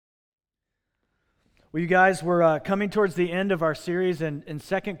Well, you guys, we're coming towards the end of our series in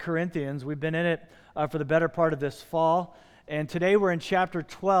 2 Corinthians. We've been in it for the better part of this fall. And today we're in chapter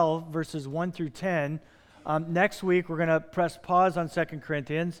 12, verses 1 through 10. Next week, we're going to press pause on 2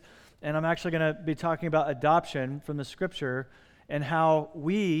 Corinthians. And I'm actually going to be talking about adoption from the Scripture and how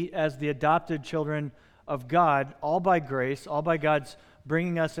we, as the adopted children of God, all by grace, all by God's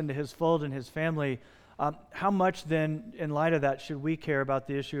bringing us into His fold and His family, how much then, in light of that, should we care about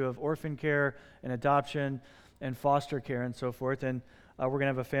the issue of orphan care and adoption and foster care and so forth? And we're going to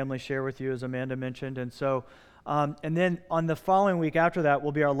have a family share with you, as Amanda mentioned. And so, and then on the following week after that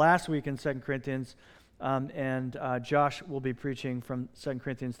will be our last week in 2 Corinthians, and Josh will be preaching from 2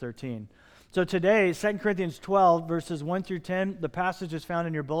 Corinthians 13. So today, 2 Corinthians 12, verses 1 through 10, the passage is found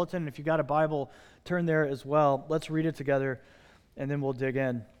in your bulletin. If you got a Bible, turn there as well. Let's read it together, and then we'll dig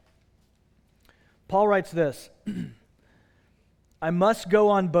in. Paul writes this, I must go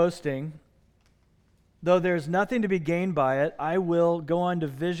on boasting, though there's nothing to be gained by it. I will go on to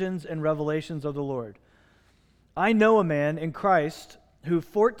visions and revelations of the Lord. I know a man in Christ who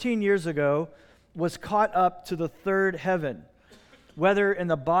 14 years ago was caught up to the third heaven. Whether in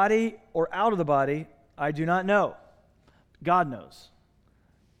the body or out of the body, I do not know. God knows.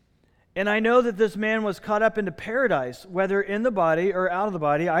 And I know that this man was caught up into paradise, whether in the body or out of the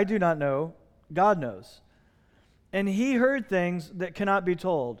body, I do not know. God knows. And he heard things that cannot be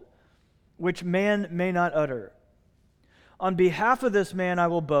told, which man may not utter. On behalf of this man I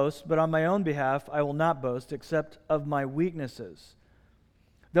will boast, but on my own behalf I will not boast, except of my weaknesses.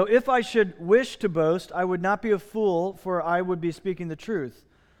 Though if I should wish to boast, I would not be a fool, for I would be speaking the truth.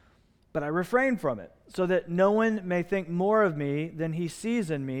 But I refrain from it, so that no one may think more of me than he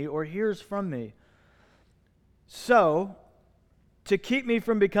sees in me or hears from me. So, to keep me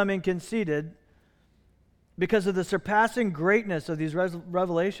from becoming conceited, because of the surpassing greatness of these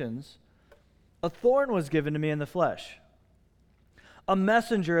revelations, a thorn was given to me in the flesh, a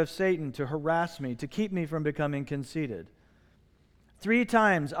messenger of Satan to harass me, to keep me from becoming conceited. 3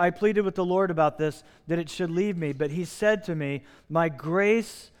 times I pleaded with the Lord about this, that it should leave me, but he said to me, my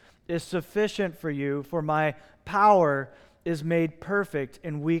grace is sufficient for you, for my power is made perfect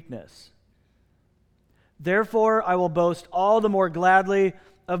in weakness. Therefore I will boast all the more gladly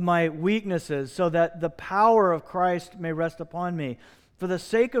of my weaknesses, so that the power of Christ may rest upon me. For the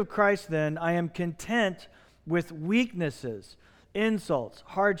sake of Christ, then, I am content with weaknesses, insults,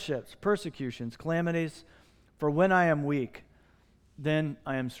 hardships, persecutions, calamities, for when I am weak, then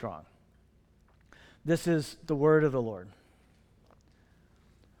I am strong. This is the word of the Lord.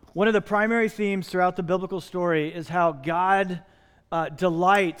 One of the primary themes throughout the biblical story is how God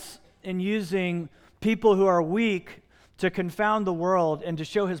delights in using people who are weak to confound the world and to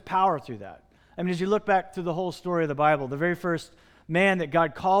show his power through that. I mean, as you look back through the whole story of the Bible, the very first man that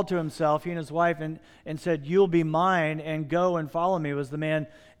God called to himself, he and his wife, and said, you'll be mine and go and follow me, was the man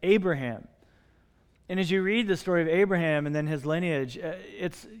Abraham. And as you read the story of Abraham and then his lineage,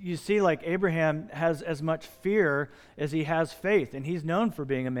 you see like Abraham has as much fear as he has faith. And he's known for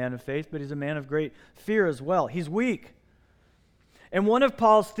being a man of faith, but he's a man of great fear as well. He's weak. And one of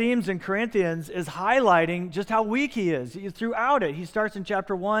Paul's themes in Corinthians is highlighting just how weak he is. Throughout it, he starts in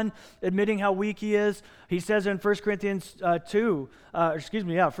chapter 1 admitting how weak he is. He says in 1 Corinthians 2,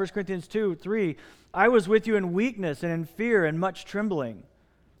 3, I was with you in weakness and in fear and much trembling.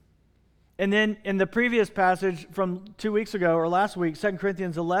 And then in the previous passage from 2 weeks ago, or last week, 2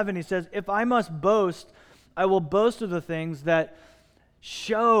 Corinthians 11, he says, if I must boast, I will boast of the things that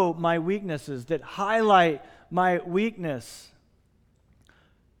show my weaknesses, that highlight my weakness.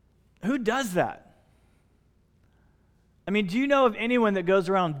 Who does that? I mean, do you know of anyone that goes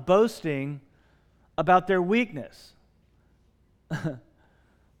around boasting about their weakness?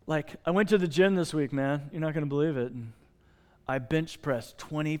 Like, I went to the gym this week, man. You're not going to believe it. And I bench pressed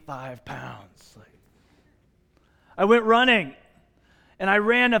 25 pounds. I went running, and I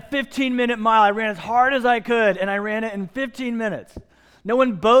ran a 15-minute mile. I ran as hard as I could, and I ran it in 15 minutes. No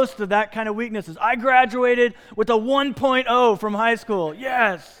one boasts of that kind of weaknesses. I graduated with a 1.0 from high school.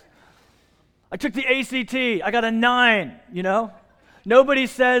 Yes. I took the ACT. I got a 9, you know? Nobody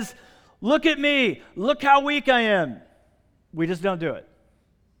says, look at me. Look how weak I am. We just don't do it.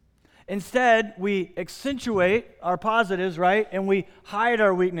 Instead, we accentuate our positives, right? And we hide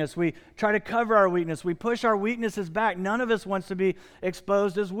our weakness. We try to cover our weakness. We push our weaknesses back. None of us wants to be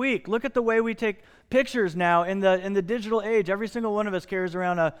exposed as weak. Look at the way we take pictures now in the digital age. Every single one of us carries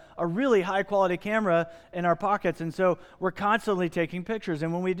around a really high quality camera in our pockets, and so we're constantly taking pictures.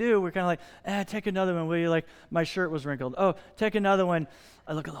 And when we do, we're kind of like, take another one. Will you? Like, my shirt was wrinkled. Oh, take another one.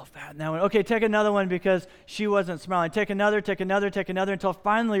 I look a little fat in that one. Okay, take another one because she wasn't smiling. Take another, until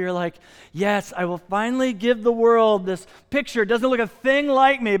finally you're like, yes, I will finally give the world this picture. It doesn't look a thing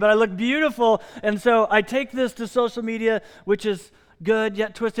like me, but I look beautiful. And so I take this to social media, which is good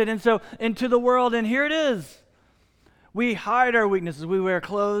yet twisted, and so into the world, and here it is. We hide our weaknesses. We wear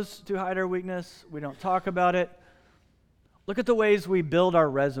clothes to hide our weakness. We don't talk about it. Look at the ways we build our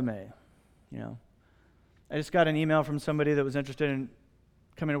resume. I just got an email from somebody that was interested in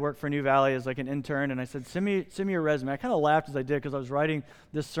coming to work for New Valley as like an intern, and I said, send me your resume. I kind of laughed as I did because I was writing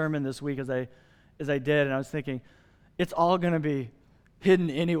this sermon this week as I did, and I was thinking, it's all going to be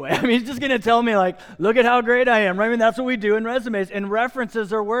hidden anyway. I mean, he's just going to tell me like, look at how great I am, right? I mean, that's what we do in resumes, and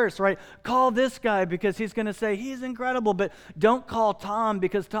references are worse, right? Call this guy because he's going to say he's incredible, but don't call Tom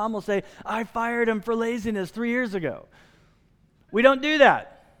because Tom will say, I fired him for laziness 3 years ago. We don't do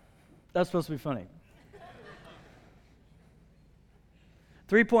that. That's supposed to be funny.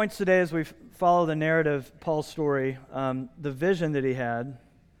 3 points today as we follow the narrative, Paul's story, the vision that he had,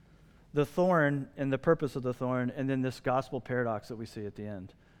 the thorn and the purpose of the thorn, and then this gospel paradox that we see at the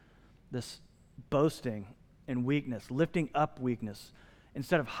end. This boasting and weakness, lifting up weakness,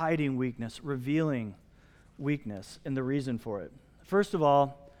 instead of hiding weakness, revealing weakness and the reason for it. First of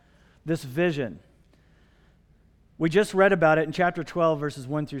all, this vision. We just read about it in chapter 12, verses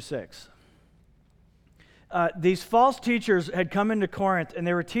 1 through 6. These false teachers had come into Corinth, and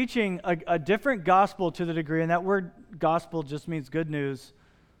they were teaching a different gospel to the degree, and that word gospel just means good news.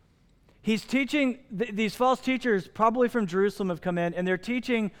 He's teaching, these false teachers, probably from Jerusalem, have come in, and they're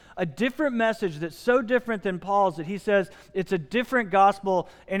teaching a different message that's so different than Paul's that he says it's a different gospel,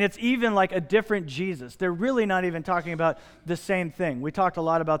 and it's even like a different Jesus. They're really not even talking about the same thing. We talked a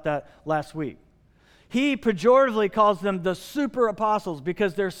lot about that last week. He pejoratively calls them the super apostles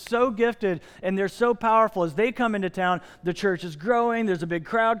because they're so gifted and they're so powerful. As they come into town, the church is growing. There's a big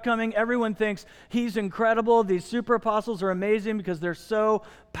crowd coming. Everyone thinks he's incredible. These super apostles are amazing because they're so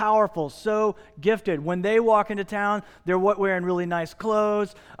powerful, so gifted. When they walk into town, they're wearing really nice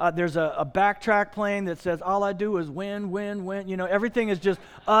clothes. There's a backtrack playing that says, all I do is win, win, win. Everything is just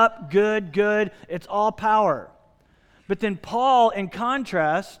up, good, good. It's all power. But then Paul, in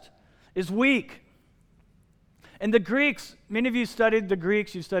contrast, is weak. And the Greeks, many of you studied the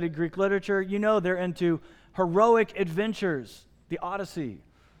Greeks, you studied Greek literature, they're into heroic adventures, the Odyssey.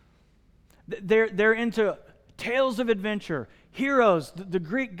 They're into tales of adventure, heroes, the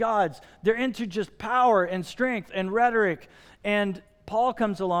Greek gods. They're into just power and strength and rhetoric. And Paul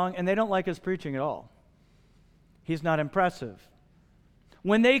comes along, and they don't like his preaching at all. He's not impressive.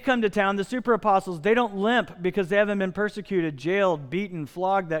 When they come to town, the super apostles, they don't limp because they haven't been persecuted, jailed, beaten,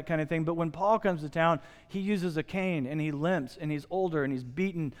 flogged, that kind of thing. But when Paul comes to town, he uses a cane and he limps and he's older and he's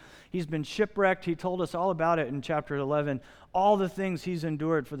beaten. He's been shipwrecked. He told us all about it in chapter 11, all the things he's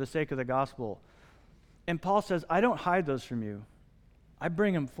endured for the sake of the gospel. And Paul says, I don't hide those from you. I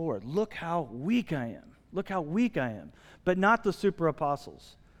bring them forward. Look how weak I am. Look how weak I am. But not the super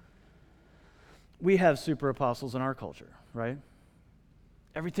apostles. We have super apostles in our culture, right?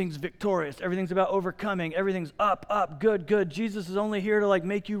 Everything's victorious. Everything's about overcoming. Everything's up, up, good, good. Jesus is only here to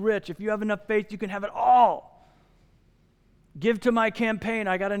make you rich. If you have enough faith, you can have it all. Give to my campaign.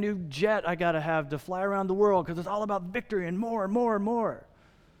 I got a new jet I got to have to fly around the world because it's all about victory and more and more and more.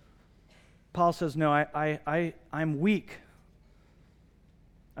 Paul says, no, I'm weak.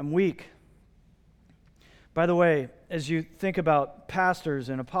 I'm weak. By the way, as you think about pastors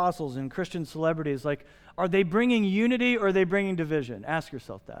and apostles and Christian celebrities, are they bringing unity or are they bringing division? Ask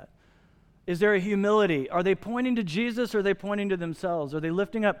yourself that. Is there a humility? Are they pointing to Jesus or are they pointing to themselves? Are they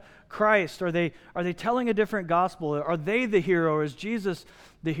lifting up Christ? Are they telling a different gospel? Are they the hero or is Jesus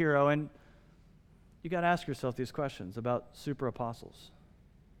the hero? And you got to ask yourself these questions about super apostles.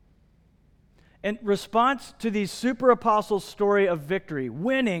 In response to these super apostles' story of victory,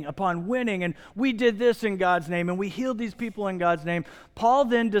 winning upon winning, and we did this in God's name, and we healed these people in God's name, Paul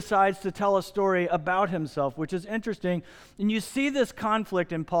then decides to tell a story about himself, which is interesting. And you see this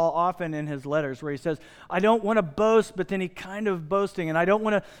conflict in Paul often in his letters, where he says, I don't want to boast, but then he kind of boasting, and I don't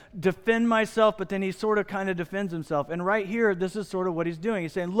want to defend myself, but then he sort of kind of defends himself. And right here, this is sort of what he's doing.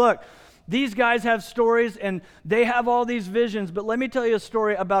 He's saying, look, these guys have stories and they have all these visions, but let me tell you a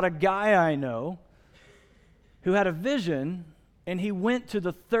story about a guy I know who had a vision and he went to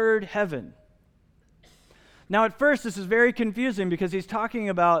the third heaven. Now at first this is very confusing because he's talking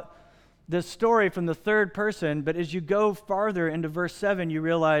about this story from the third person, but as you go farther into verse 7, you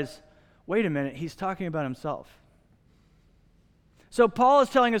realize, wait a minute, he's talking about himself. So Paul is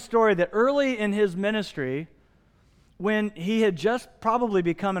telling a story that early in his ministry, when he had just probably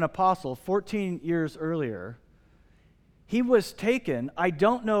become an apostle 14 years earlier, he was taken. I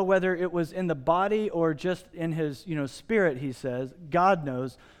don't know whether it was in the body or just in his, spirit, he says. God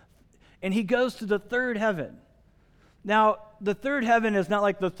knows. And he goes to the third heaven. Now, the third heaven is not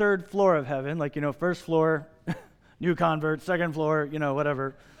like the third floor of heaven, like, first floor, new converts, second floor,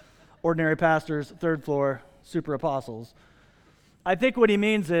 whatever, ordinary pastors, third floor, super apostles. I think what he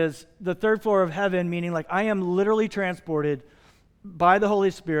means is the third floor of heaven, meaning like I am literally transported by the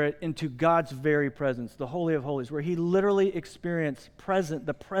Holy Spirit into God's very presence, the Holy of Holies, where he literally experienced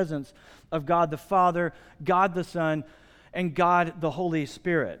the presence of God the Father, God the Son, and God the Holy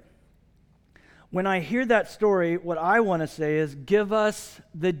Spirit. When I hear that story, what I want to say is, give us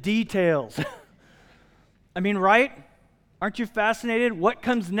the details. I mean, right? Aren't you fascinated? What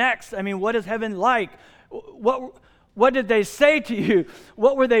comes next? I mean, what is heaven like? What did they say to you?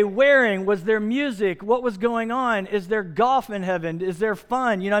 What were they wearing? Was there music? What was going on? Is there golf in heaven? Is there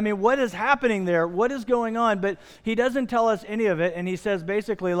fun? What is happening there? What is going on? But he doesn't tell us any of it, and he says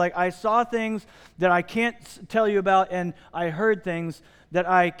basically, like, I saw things that I can't tell you about, and I heard things that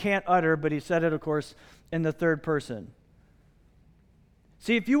I can't utter, but he said it, of course, in the third person.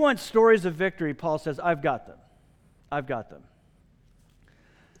 See, if you want stories of victory, Paul says, I've got them. I've got them.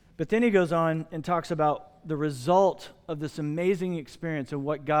 But then he goes on and talks about the result of this amazing experience and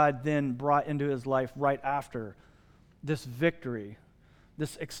what God then brought into his life right after this victory,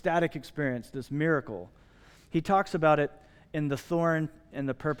 this ecstatic experience, this miracle. He talks about it in the thorn and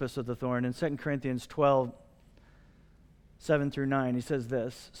the purpose of the thorn. In 2 Corinthians 12, 7 through 9, he says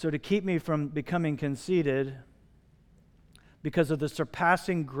this, so to keep me from becoming conceited because of the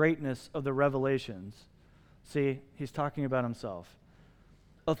surpassing greatness of the revelations. See, he's talking about himself.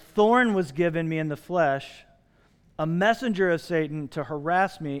 A thorn was given me in the flesh, a messenger of Satan to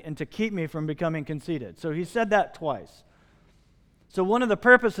harass me and to keep me from becoming conceited. So he said that twice. So one of the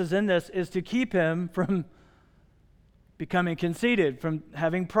purposes in this is to keep him from becoming conceited, from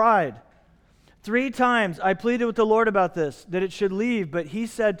having pride. 3 times I pleaded with the Lord about this, that it should leave, but he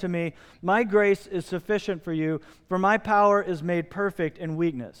said to me, my grace is sufficient for you, for my power is made perfect in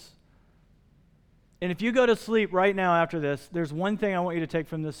weakness. And if you go to sleep right now after this, there's one thing I want you to take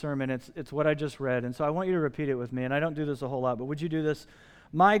from this sermon. It's what I just read, and so I want you to repeat it with me, and I don't do this a whole lot, but would you do this?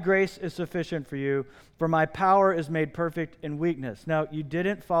 My grace is sufficient for you, for my power is made perfect in weakness. Now, you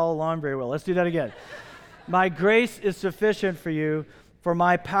didn't follow along very well. Let's do that again. My grace is sufficient for you, for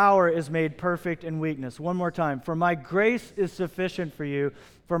my power is made perfect in weakness. One more time. For my grace is sufficient for you,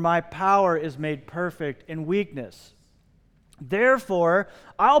 for my power is made perfect in weakness. Therefore,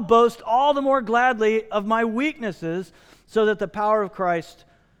 I'll boast all the more gladly of my weaknesses, so that the power of Christ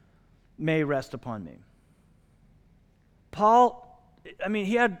may rest upon me. Paul,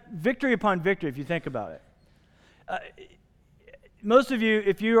 he had victory upon victory, if you think about it. Most of you,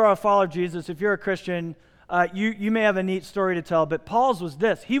 if you are a follower of Jesus, if you're a Christian, you may have a neat story to tell, but Paul's was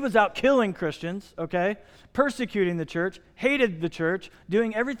this. He was out killing Christians, okay, persecuting the church, hated the church,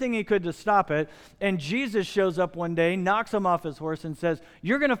 doing everything he could to stop it, and Jesus shows up one day, knocks him off his horse, and says,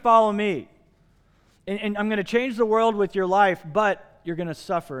 you're going to follow me, and I'm going to change the world with your life, but you're going to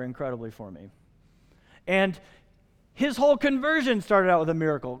suffer incredibly for me. And his whole conversion started out with a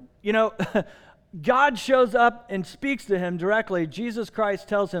miracle. God shows up and speaks to him directly. Jesus Christ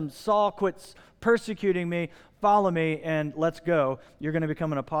tells him, Saul, quit persecuting me, follow me, and let's go. You're going to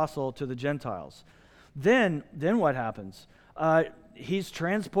become an apostle to the Gentiles. Then what happens? He's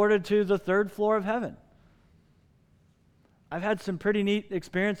transported to the third floor of heaven. I've had some pretty neat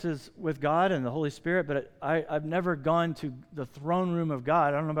experiences with God and the Holy Spirit, but I've never gone to the throne room of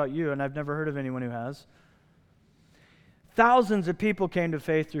God. I don't know about you, and I've never heard of anyone who has. Thousands of people came to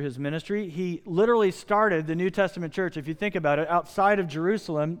faith through his ministry. He literally started the New Testament church. If you think about it, outside of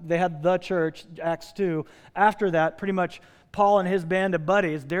Jerusalem, they had the church, Acts 2. After that, pretty much Paul and his band of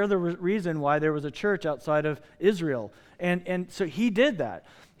buddies, they're the reason why there was a church outside of Israel. And so he did that.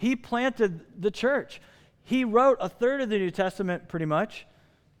 He planted the church. He wrote a third of the New Testament, pretty much.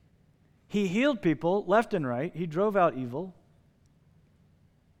 He healed people left and right. He drove out evil.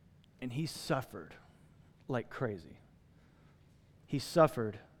 And he suffered like crazy. He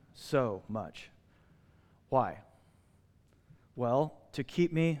suffered so much. Why? Well, to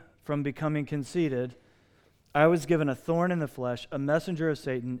keep me from becoming conceited, I was given a thorn in the flesh, a messenger of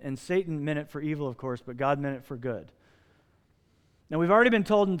Satan, and Satan meant it for evil, of course, but God meant it for good. Now, we've already been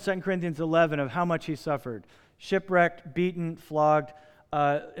told in 2 Corinthians 11 of how much he suffered. Shipwrecked, beaten, flogged,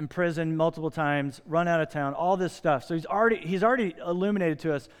 imprisoned multiple times, run out of town, all this stuff. So he's already illuminated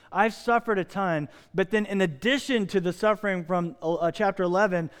to us, I've suffered a ton, but then in addition to the suffering from chapter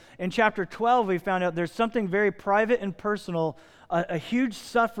 11, in chapter 12 we found out there's something very private and personal, a huge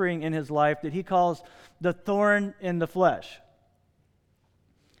suffering in his life that he calls the thorn in the flesh.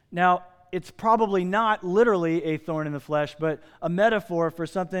 Now, it's probably not literally a thorn in the flesh, but a metaphor for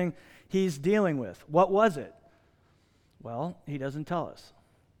something he's dealing with. What was it? Well, he doesn't tell us.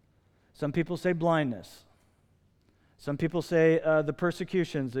 Some people say blindness. Some people say the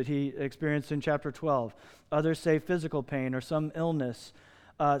persecutions that he experienced in chapter 12. Others say physical pain or some illness,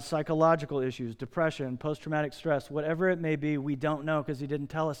 psychological issues, depression, post-traumatic stress, whatever it may be, we don't know because he didn't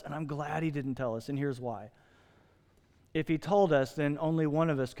tell us, and I'm glad he didn't tell us, and here's why. If he told us, then only one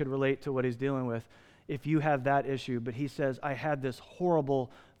of us could relate to what he's dealing with if you have that issue. But he says, I had this horrible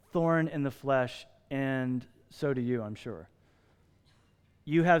thorn in the flesh, and so do you, I'm sure.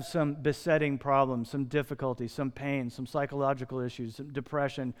 You have some besetting problems, some difficulty, some pain, some psychological issues, some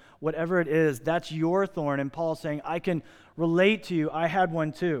depression, whatever it is, that's your thorn. And Paul's saying, I can relate to you. I had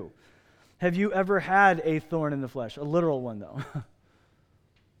one too. Have you ever had a thorn in the flesh? A literal one, though.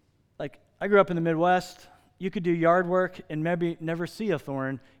 Like, I grew up in the Midwest. You could do yard work and maybe never see a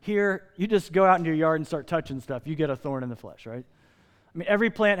thorn. Here, you just go out into your yard and start touching stuff. You get a thorn in the flesh, right? I mean,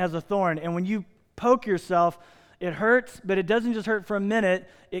 every plant has a thorn, and when you poke yourself, it hurts, but it doesn't just hurt for a minute.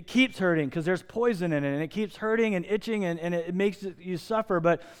 It keeps hurting because there's poison in it, and it keeps hurting and itching, and it makes you suffer.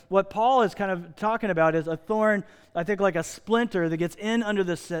 But what Paul is kind of talking about is a thorn, I think like a splinter that gets in under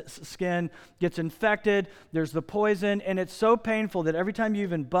the skin, gets infected, there's the poison, and it's so painful that every time you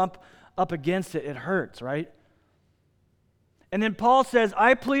even bump up against it, it hurts, right? And then Paul says,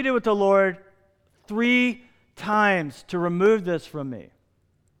 I pleaded with the Lord 3 times to remove this from me.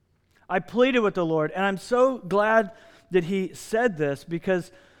 I pleaded with the Lord, and I'm so glad that he said this because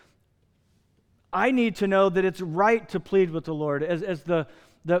I need to know that it's right to plead with the Lord as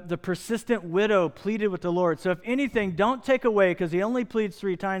the persistent widow pleaded with the Lord. So if anything, don't take away, because he only pleads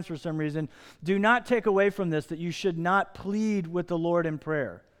 3 times for some reason, do not take away from this that you should not plead with the Lord in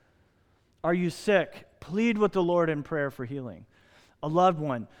prayer. Are you sick? Plead with the Lord in prayer for healing. A loved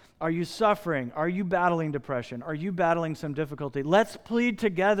one. Are you suffering? Are you battling depression? Are you battling some difficulty? Let's plead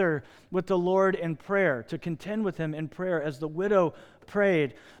together with the Lord in prayer, to contend with him in prayer as the widow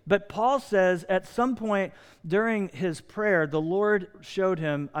prayed. But Paul says at some point during his prayer, the Lord showed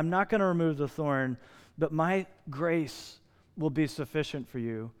him, I'm not going to remove the thorn, but my grace will be sufficient for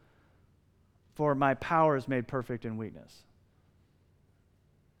you, for my power is made perfect in weakness.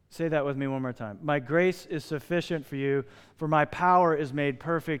 Say that with me one more time. My grace is sufficient for you, for my power is made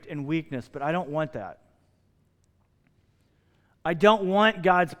perfect in weakness. But I don't want that. I don't want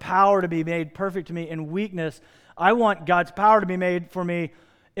God's power to be made perfect to me in weakness. I want God's power to be made for me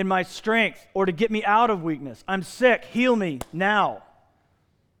in my strength, or to get me out of weakness. I'm sick. Heal me now.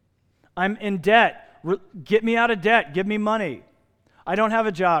 I'm in debt. Get me out of debt. Give me money. I don't have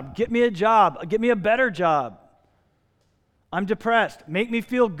a job. Get me a job. Get me a better job. I'm depressed. Make me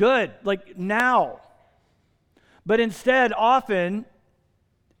feel good, like now. But instead, often,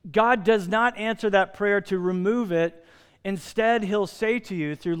 God does not answer that prayer to remove it. Instead, he'll say to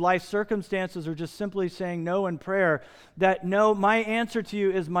you through life circumstances or just simply saying no in prayer that no, my answer to you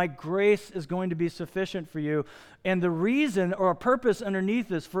is my grace is going to be sufficient for you. And the reason or a purpose underneath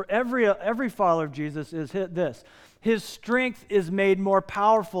this for every follower of Jesus is this. His strength is made more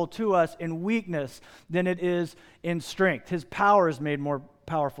powerful to us in weakness than it is in strength. His power is made more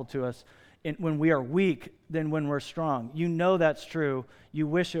powerful to us when we are weak than when we're strong. You know that's true. You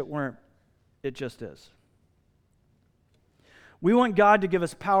wish it weren't. It just is. We want God to give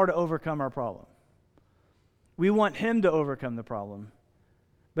us power to overcome our problem. We want him to overcome the problem.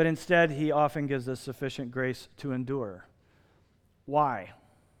 But instead, he often gives us sufficient grace to endure. Why?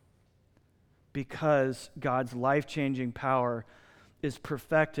 Because God's life-changing power is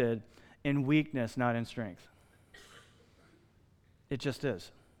perfected in weakness, not in strength. It just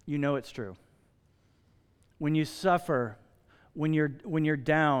is. You know it's true. When you suffer, when you're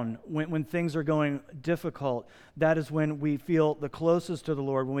down, when things are going difficult, that is when we feel the closest to the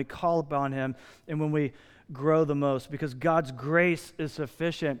Lord, when we call upon him, and when we grow the most, because God's grace is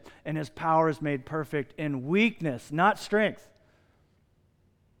sufficient and his power is made perfect in weakness, not strength.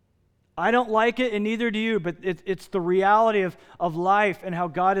 I don't like it, and neither do you, but it's the reality of life and how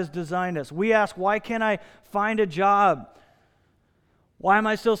God has designed us. We ask, why can't I find a job? Why am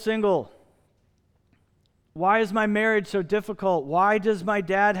I still single? Why is my marriage so difficult? Why does my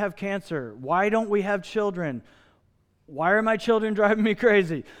dad have cancer? Why don't we have children? Why are my children driving me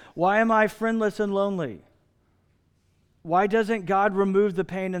crazy? Why am I friendless and lonely? Why doesn't God remove the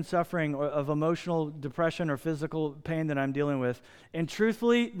pain and suffering of emotional depression or physical pain that I'm dealing with? And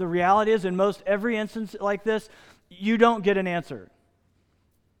truthfully, the reality is, in most every instance like this, you don't get an answer.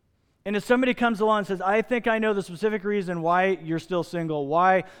 And if somebody comes along and says, I think I know the specific reason why you're still single,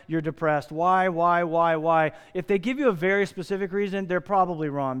 why you're depressed, why, if they give you a very specific reason, they're probably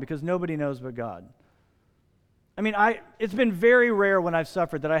wrong because nobody knows but God. I mean, it's been very rare when I've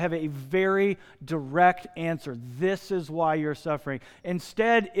suffered that I have a very direct answer. This is why you're suffering.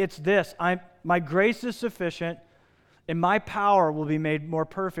 Instead, it's this. My grace is sufficient, and my power will be made more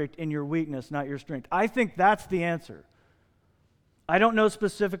perfect in your weakness, not your strength. I think that's the answer. I don't know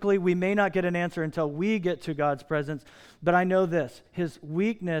specifically. We may not get an answer until we get to God's presence, but I know this. His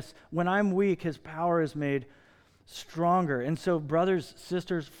weakness, when I'm weak, his power is made stronger. And so, brothers,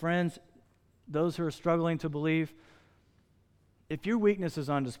 sisters, friends, those who are struggling to believe, if your weakness is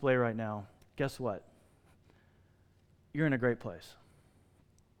on display right now, guess what? You're in a great place.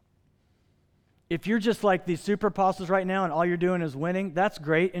 If you're just like these super apostles right now and all you're doing is winning, that's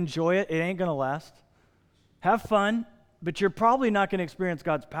great. Enjoy it. It ain't going to last. Have fun, but you're probably not going to experience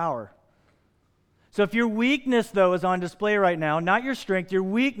God's power. So if your weakness, though, is on display right now, not your strength, your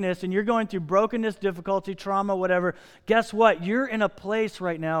weakness, and you're going through brokenness, difficulty, trauma, whatever, guess what? You're in a place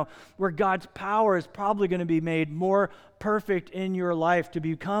right now where God's power is probably going to be made more perfect in your life to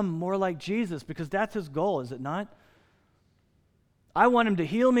become more like Jesus, because that's his goal, is it not? I want him to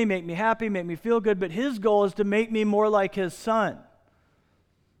heal me, make me happy, make me feel good, but his goal is to make me more like his son,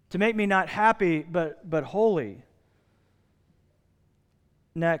 to make me not happy, but holy.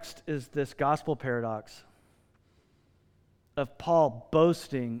 Next is this gospel paradox of Paul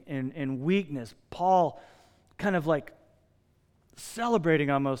boasting in weakness. Paul kind of like celebrating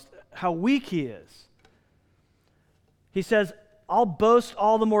almost how weak he is. He says, I'll boast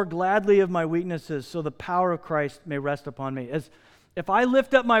all the more gladly of my weaknesses so the power of Christ may rest upon me. As if I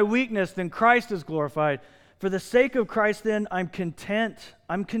lift up my weakness, then Christ is glorified. For the sake of Christ, then, I'm content.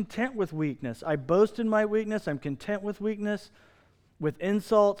 I'm content with weakness. I boast in my weakness. I'm content with weakness, with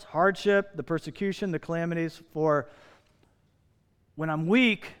insults, hardship, the persecution, the calamities. For when I'm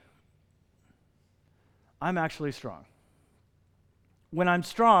weak, I'm actually strong. When I'm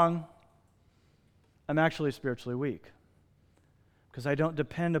strong, I'm actually spiritually weak because I don't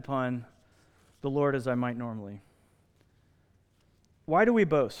depend upon the Lord as I might normally. Why do we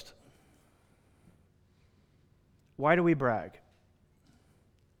boast? Why do we brag?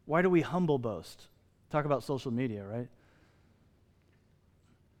 Why do we humble boast? Talk about social media, right?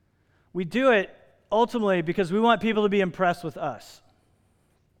 We do it ultimately because we want people to be impressed with us.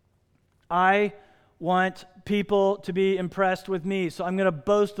 I want people to be impressed with me, so I'm going to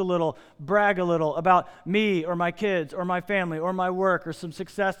boast a little, brag a little about me or my kids or my family or my work or some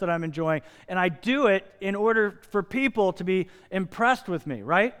success that I'm enjoying. And I do it in order for people to be impressed with me,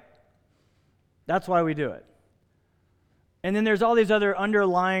 right? That's why we do it. And then there's all these other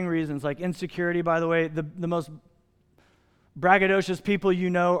underlying reasons, like insecurity, by the way. The most braggadocious people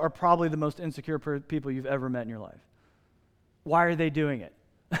you know are probably the most insecure people you've ever met in your life. Why are they doing it?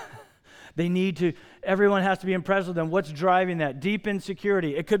 They need to, everyone has to be impressed with them. What's driving that? Deep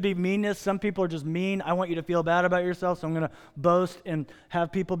insecurity. It could be meanness. Some people are just mean. I want you to feel bad about yourself, so I'm going to boast and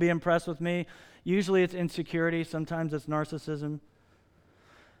have people be impressed with me. Usually it's insecurity. Sometimes it's narcissism.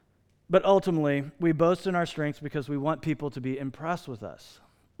 But ultimately, we boast in our strengths because we want people to be impressed with us.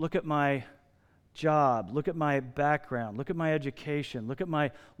 Look at my job, look at my background, look at my education, look at my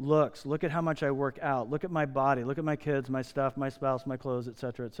looks, look at how much I work out, look at my body, look at my kids, my stuff, my spouse, my clothes,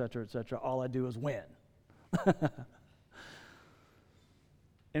 etc., etc., etc. All I do is win.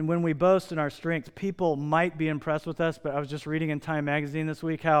 And when we boast in our strengths, people might be impressed with us, but I was just reading in Time magazine this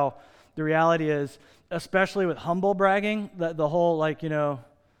week how the reality is, especially with humble bragging, the whole like,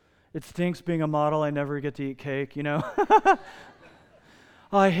 it stinks being a model, I never get to eat cake,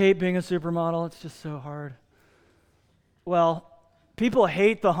 Oh, I hate being a supermodel. It's just so hard. Well, people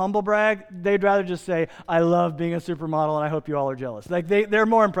hate the humble brag. They'd rather just say, I love being a supermodel and I hope you all are jealous. Like they're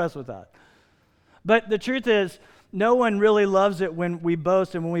more impressed with that. But the truth is, no one really loves it when we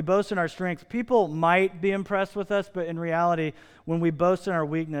boast. And when we boast in our strengths, people might be impressed with us. But in reality, when we boast in our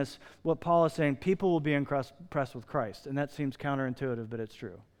weakness, what Paul is saying, people will be impressed with Christ. And that seems counterintuitive, but it's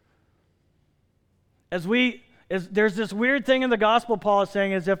true. There's this weird thing in the gospel Paul is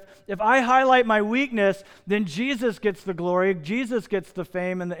saying is if I highlight my weakness, then Jesus gets the glory, Jesus gets the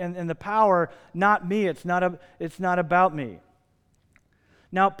fame and the power, not me. It's not about me.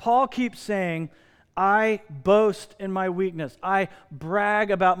 Now, Paul keeps saying, I boast in my weakness. I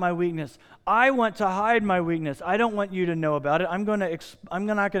brag about my weakness. I want to hide my weakness. I don't want you to know about it. I'm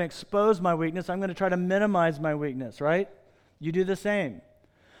not going to expose my weakness. I'm going to try to minimize my weakness, right? You do the same.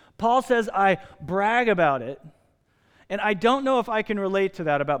 Paul says, I brag about it. And I don't know if I can relate to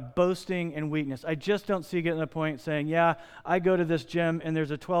that about boasting and weakness. I just don't see getting to the point saying, yeah, I go to this gym and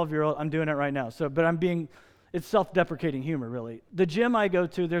there's a 12-year-old. I'm doing it right now. It's self-deprecating humor, really. The gym I go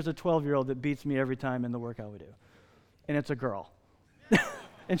to, there's a 12-year-old that beats me every time in the workout we do. And it's a girl.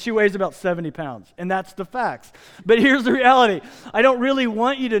 And she weighs about 70 pounds. And that's the facts. But here's the reality. I don't really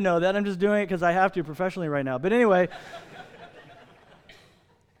want you to know that. I'm just doing it because I have to professionally right now. But anyway,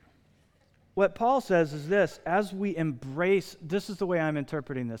 what Paul says is this: as we embrace, this is the way I'm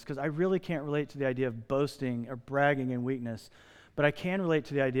interpreting this, because I really can't relate to the idea of boasting or bragging in weakness, but I can relate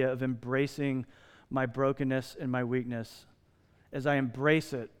to the idea of embracing my brokenness and my weakness. As I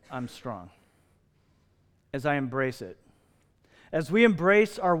embrace it, I'm strong. As I embrace it. As we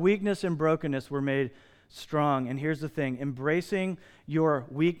embrace our weakness and brokenness, we're made strong. And here's the thing: embracing your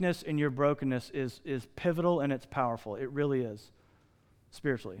weakness and your brokenness is pivotal and it's powerful. It really is,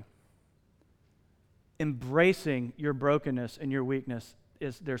 spiritually. Embracing your brokenness and your weakness,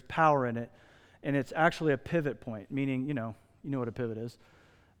 there's power in it, and it's actually a pivot point, meaning, you know what a pivot is.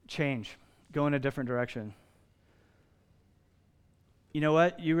 Change. Go in a different direction. You know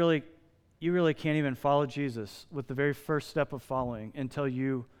what? You really can't even follow Jesus with the very first step of following until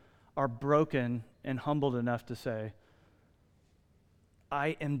you are broken and humbled enough to say,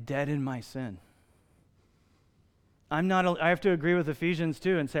 I am dead in my sin. I have to agree with Ephesians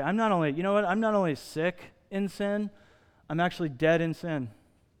 2 and say, I'm not only sick in sin, I'm actually dead in sin.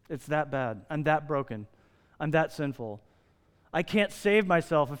 It's that bad. I'm that broken. I'm that sinful. I can't save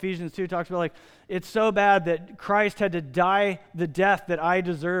myself. Ephesians 2 talks about it's so bad that Christ had to die the death that I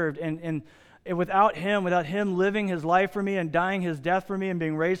deserved. And without him living his life for me and dying his death for me and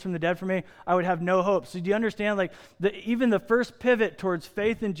being raised from the dead for me, I would have no hope. So do you understand, even the first pivot towards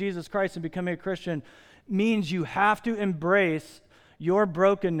faith in Jesus Christ and becoming a Christian means you have to embrace your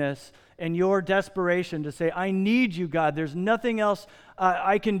brokenness and your desperation to say, I need you, God. There's nothing else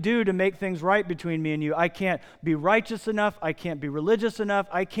I can do to make things right between me and you. I can't be righteous enough. I can't be religious enough.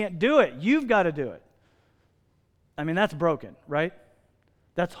 I can't do it. You've got to do it. I mean, that's broken, right?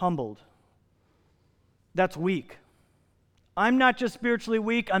 That's humbled. That's weak. I'm not just spiritually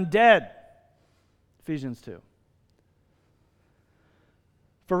weak, I'm dead. Ephesians 2.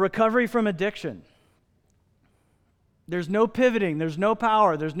 For recovery from addiction, there's no pivoting, there's no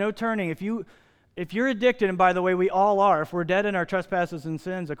power, there's no turning. If you're addicted, and by the way, we all are, if we're dead in our trespasses and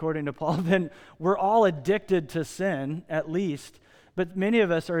sins, according to Paul, then we're all addicted to sin, at least. But many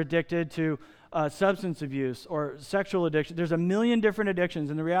of us are addicted to substance abuse or sexual addiction. There's a million different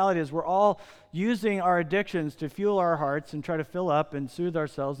addictions, and the reality is we're all using our addictions to fuel our hearts and try to fill up and soothe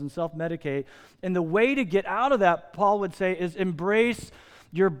ourselves and self-medicate. And the way to get out of that, Paul would say, is embrace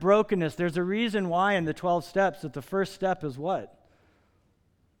your brokenness. There's a reason why in the 12 steps that the first step is what?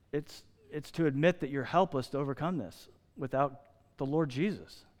 It's to admit that you're helpless to overcome this without the Lord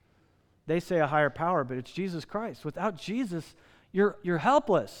Jesus. They say a higher power, but it's Jesus Christ. Without Jesus, you're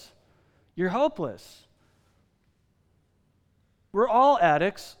helpless. You're hopeless. We're all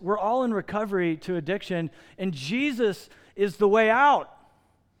addicts. We're all in recovery to addiction, and Jesus is the way out.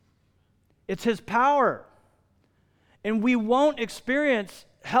 It's his power. And we won't experience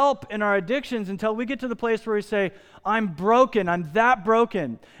help in our addictions until we get to the place where we say, I'm broken, I'm that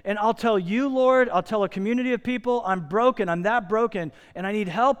broken. And I'll tell you, Lord, I'll tell a community of people, I'm broken, I'm that broken, and I need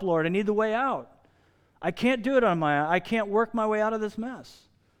help, Lord, I need the way out. I can't do it on my own. I can't work my way out of this mess.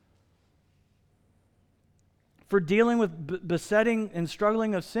 For dealing with besetting and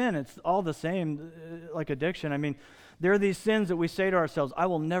struggling of sin, it's all the same, like addiction. I mean, there are these sins that we say to ourselves, I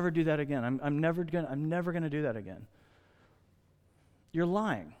will never do that again. I'm never going to do that again. You're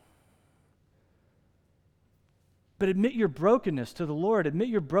lying. But admit your brokenness to the Lord. Admit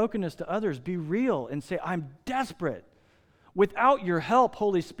your brokenness to others. Be real and say, I'm desperate. Without your help,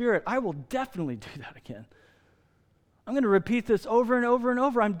 Holy Spirit, I will definitely do that again. I'm going to repeat this over and over and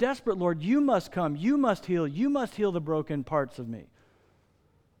over. I'm desperate, Lord. You must come. You must heal. You must heal the broken parts of me.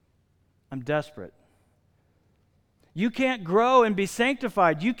 I'm desperate. You can't grow and be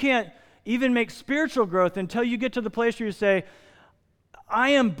sanctified. You can't even make spiritual growth until you get to the place where you say,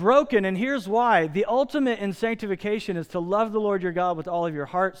 I am broken, and here's why. The ultimate in sanctification is to love the Lord your God with all of your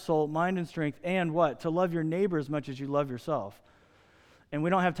heart, soul, mind, and strength, and what? To love your neighbor as much as you love yourself. And we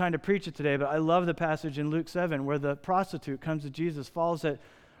don't have time to preach it today, but I love the passage in Luke 7 where the prostitute comes to Jesus, falls at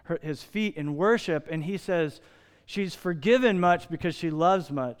his feet in worship, and he says, she's forgiven much because she loves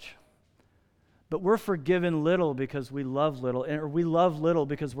much. but we're forgiven little because we love little, or we love little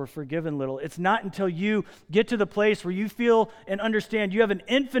because we're forgiven little. It's not until you get to the place where you feel and understand you have an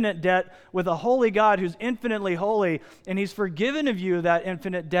infinite debt with a holy God who's infinitely holy, and he's forgiven of you that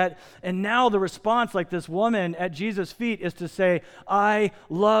infinite debt, and now the response, like this woman at Jesus' feet, is to say, I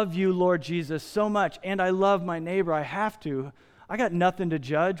love you, Lord Jesus, so much, and I love my neighbor. I have to. I got nothing to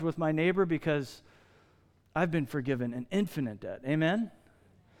judge with my neighbor because I've been forgiven an infinite debt. Amen?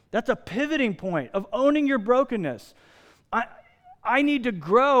 That's a pivoting point of owning your brokenness. I need to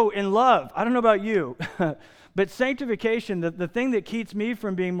grow in love. I don't know about you, but sanctification, the thing that keeps me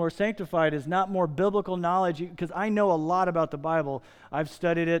from being more sanctified is not more biblical knowledge, because I know a lot about the Bible. I've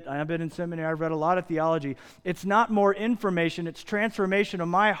studied it. I've been in seminary. I've read a lot of theology. It's not more information. It's transformation of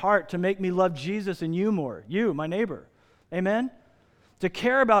my heart to make me love Jesus and you more. You, my neighbor. Amen? To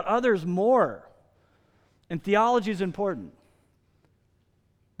care about others more. And theology is important.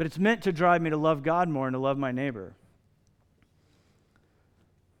 But it's meant to drive me to love God more and to love my neighbor.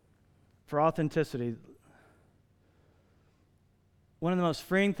 For authenticity, one of the most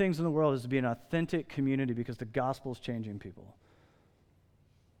freeing things in the world is to be an authentic community, because the gospel is changing people.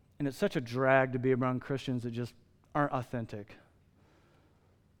 And it's such a drag to be around Christians that just aren't authentic,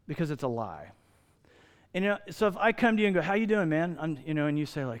 because it's a lie. And so if I come to you and go, how you doing, man? And you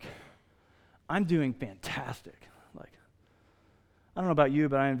say, like, I'm doing fantastic. Like, I don't know about you,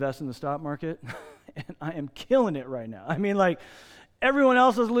 but I invest in the stock market, and I am killing it right now. I mean, like, everyone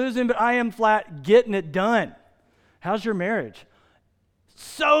else is losing, but I am flat getting it done. How's your marriage?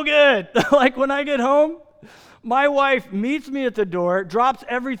 So good. Like, when I get home, my wife meets me at the door, drops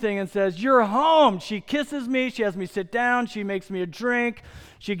everything, and says, you're home. She kisses me. She has me sit down. She makes me a drink.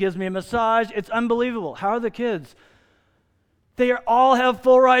 She gives me a massage. It's unbelievable. How are the kids? They all have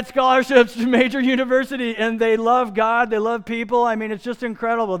full ride scholarships to major university, and they love God. They love people. I mean, it's just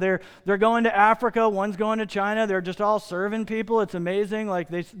incredible. They're going to Africa. One's going to China. They're just all serving people. It's amazing. Like,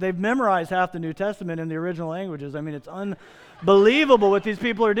 they've memorized half the New Testament in the original languages. I mean, it's unbelievable what these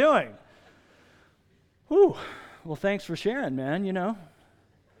people are doing. Whew. Well, thanks for sharing, man,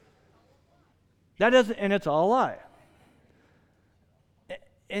 That doesn't, and it's all a lie.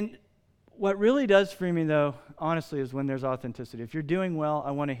 And what really does free me, though, honestly, is when there's authenticity. If you're doing well,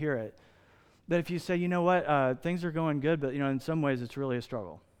 I want to hear it. But if you say, you know what, things are going good, but, in some ways it's really a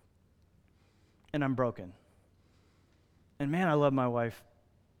struggle. And I'm broken. And man, I love my wife,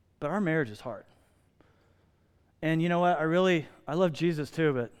 but our marriage is hard. And you know what, I love Jesus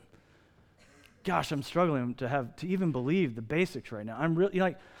too, but gosh, I'm struggling to even believe the basics right now. I'm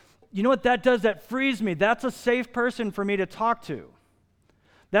really, you know what that does? That frees me. That's a safe person for me to talk to.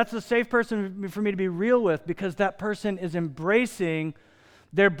 That's a safe person for me to be real with, because that person is embracing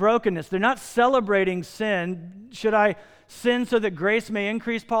their brokenness. They're not celebrating sin. Should I sin so that grace may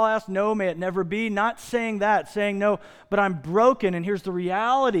increase, Paul asked? No, may it never be. Not saying that, saying no, but I'm broken, and here's the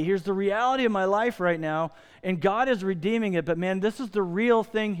reality. Here's the reality of my life right now, and God is redeeming it. But man, this is the real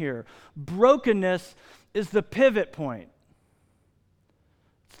thing here. Brokenness is the pivot point.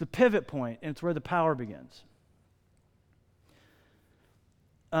 It's the pivot point, and it's where the power begins.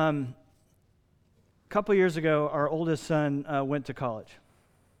 A couple years ago, our oldest son went to college.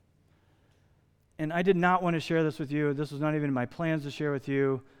 And I did not want to share this with you. This was not even in my plans to share with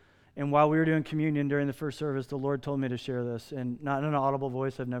you. And while we were doing communion during the first service, the Lord told me to share this. And not in an audible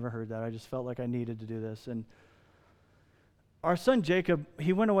voice, I've never heard that. I just felt like I needed to do this. And our son Jacob,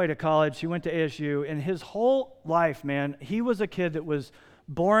 he went away to college. He went to ASU. And his whole life, man, he was a kid that was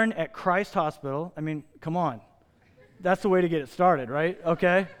born at Christ Hospital. I mean, come on. That's the way to get it started, right?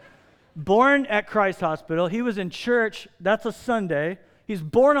 Okay. Born at Christ Hospital. He was in church. That's a Sunday. He's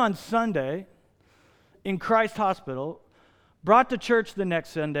born on Sunday in Christ Hospital. Brought to church the next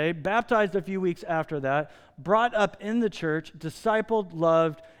Sunday. Baptized a few weeks after that. Brought up in the church. Discipled,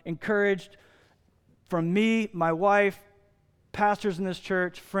 loved, encouraged from me, my wife, pastors in this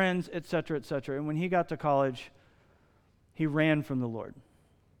church, friends, etc., etc. And when he got to college, he ran from the Lord.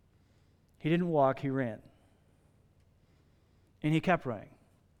 He didn't walk, he ran. And he kept running.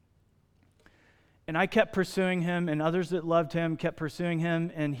 And I kept pursuing him, and others that loved him kept pursuing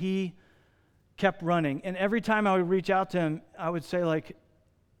him, and he kept running. And every time I would reach out to him, I would say, like,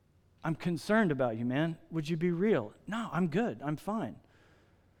 I'm concerned about you, man. Would you be real? No, I'm good. I'm fine.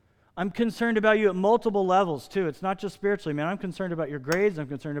 I'm concerned about you at multiple levels, too. It's not just spiritually, man. I'm concerned about your grades. I'm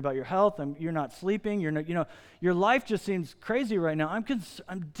concerned about your health. You're not sleeping. You're not, your life just seems crazy right now.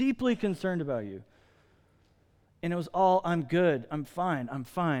 I'm deeply concerned about you. And it was all, I'm good, I'm fine, I'm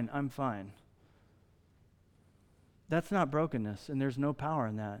fine, I'm fine. That's not brokenness, and there's no power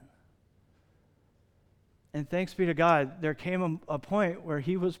in that. And thanks be to God, there came a point where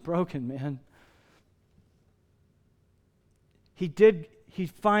he was broken, man. he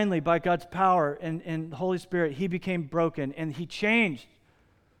finally, by God's power and the Holy Spirit, he became broken and he changed.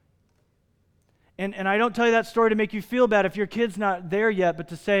 And I don't tell you that story to make you feel bad if your kid's not there yet, but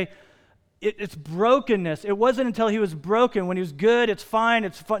to say it's brokenness. It wasn't until he was broken. When he was good, it's fine,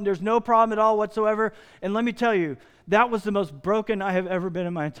 it's fun, there's no problem at all whatsoever. And let me tell you, that was the most broken I have ever been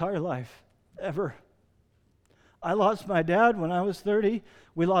in my entire life, ever. I lost my dad when I was 30.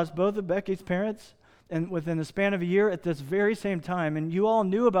 We lost both of Becky's parents, and within the span of a year at this very same time. And you all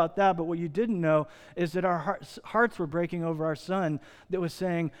knew about that, but what you didn't know is that our hearts were breaking over our son that was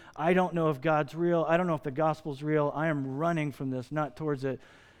saying, I don't know if God's real. I don't know if the gospel's real. I am running from this, not towards it.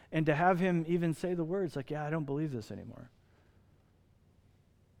 And to have him even say the words like, yeah, I don't believe this anymore.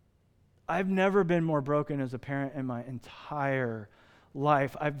 I've never been more broken as a parent in my entire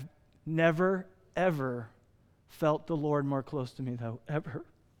life. I've never, ever felt the Lord more close to me, though, ever.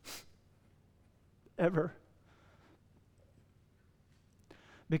 Ever.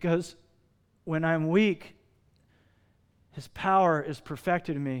 Because when I'm weak, his power is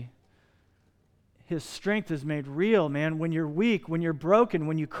perfected in me. His strength is made real, man. When you're weak, when you're broken,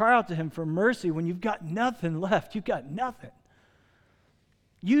 when you cry out to him for mercy, when you've got nothing left, you've got nothing.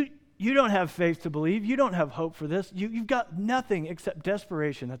 You don't have faith to believe. You don't have hope for this. You've got nothing except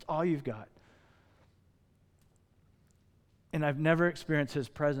desperation. That's all you've got. And I've never experienced his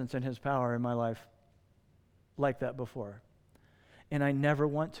presence and his power in my life like that before. And I never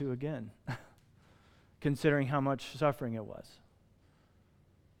want to again, considering how much suffering it was.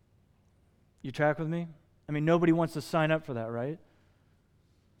 You track with me? I mean, nobody wants to sign up for that, right?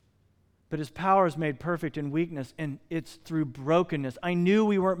 But his power is made perfect in weakness, and it's through brokenness. I knew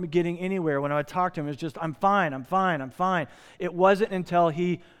we weren't getting anywhere when I would talk to him. It was just, I'm fine. It wasn't until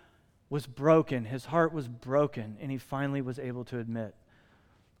he was broken, his heart was broken, and he finally was able to admit,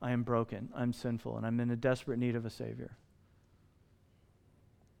 I am broken, I'm sinful, and I'm in a desperate need of a Savior.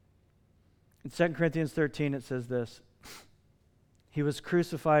 In 2 Corinthians 13, it says this, he was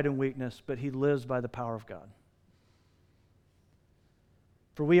crucified in weakness, but he lives by the power of God.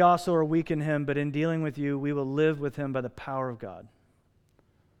 For we also are weak in him, but in dealing with you, we will live with him by the power of God.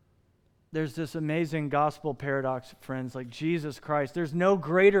 There's this amazing gospel paradox, friends, like Jesus Christ. There's no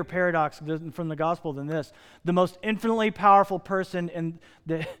greater paradox from the gospel than this. The most infinitely powerful person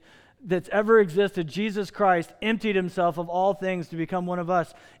that's ever existed, Jesus Christ, emptied himself of all things to become one of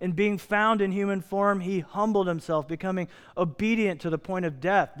us. And being found in human form, he humbled himself, becoming obedient to the point of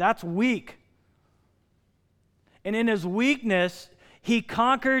death. That's weak. And in his weakness, he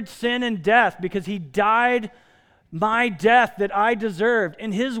conquered sin and death because he died my death that I deserved.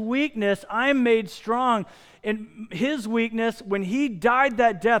 In his weakness, I'm made strong. In his weakness, when he died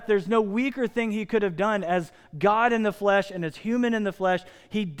that death, there's no weaker thing he could have done as God in the flesh and as human in the flesh.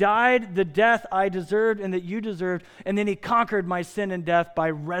 He died the death I deserved and that you deserved, and then he conquered my sin and death by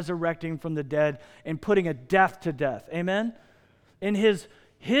resurrecting from the dead and putting a death to death. Amen? In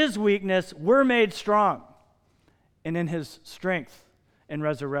his weakness, we're made strong. And in his strength and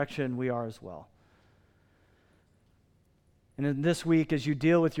resurrection, we are as well. And in this week, as you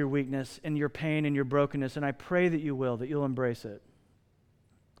deal with your weakness and your pain and your brokenness, and I pray that you'll embrace it,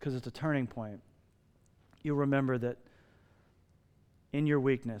 because it's a turning point, you'll remember that in your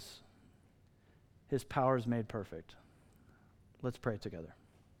weakness, his power is made perfect. Let's pray together.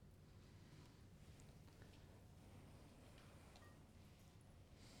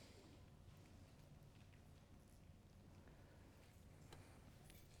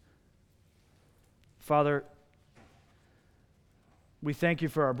 Father, we thank you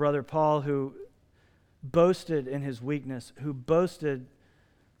for our brother Paul, who boasted in his weakness, who boasted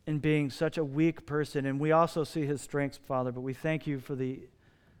in being such a weak person. And we also see his strengths, Father, but we thank you for the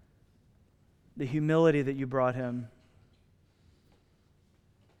humility that you brought him.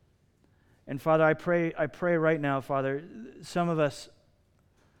 And Father, I pray right now, Father, some of us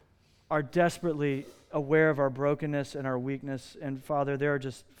are desperately aware of our brokenness and our weakness. And Father, there are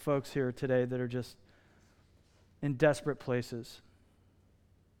just folks here today that are just in desperate places.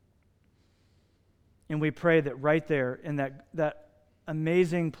 And we pray that right there in that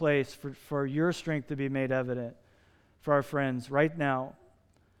amazing place for your strength to be made evident for our friends right now,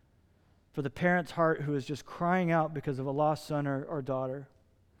 for the parent's heart who is just crying out because of a lost son or daughter.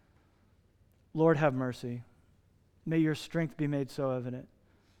 Lord, have mercy. May your strength be made so evident.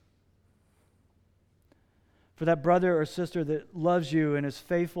 For that brother or sister that loves you and is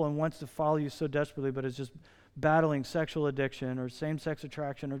faithful and wants to follow you so desperately, but is just battling sexual addiction or same-sex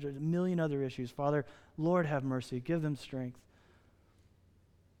attraction or just a million other issues. Father, Lord, have mercy. Give them strength.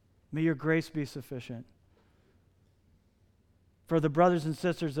 May your grace be sufficient. For the brothers and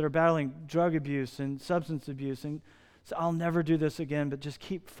sisters that are battling drug abuse and substance abuse and So I'll never do this again, but just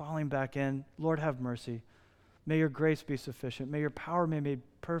keep falling back in. Lord, have mercy. May your grace be sufficient. May your power be made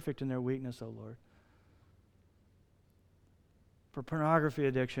perfect in their weakness, O Lord. For pornography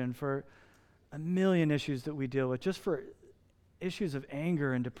addiction, for a million issues that we deal with, just for issues of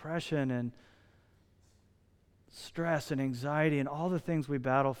anger and depression and stress and anxiety and all the things we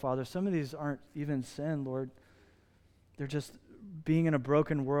battle, Father. Some of these aren't even sin, Lord. They're just being in a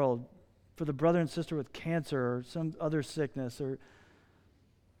broken world. For the brother and sister with cancer or some other sickness, or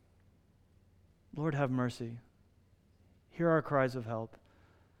Lord, have mercy. Hear our cries of help.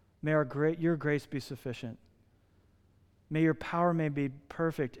 May your grace be sufficient. May your power may be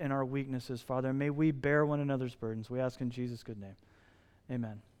perfect in our weaknesses, Father. And may we bear one another's burdens. We ask in Jesus' good name.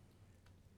 Amen.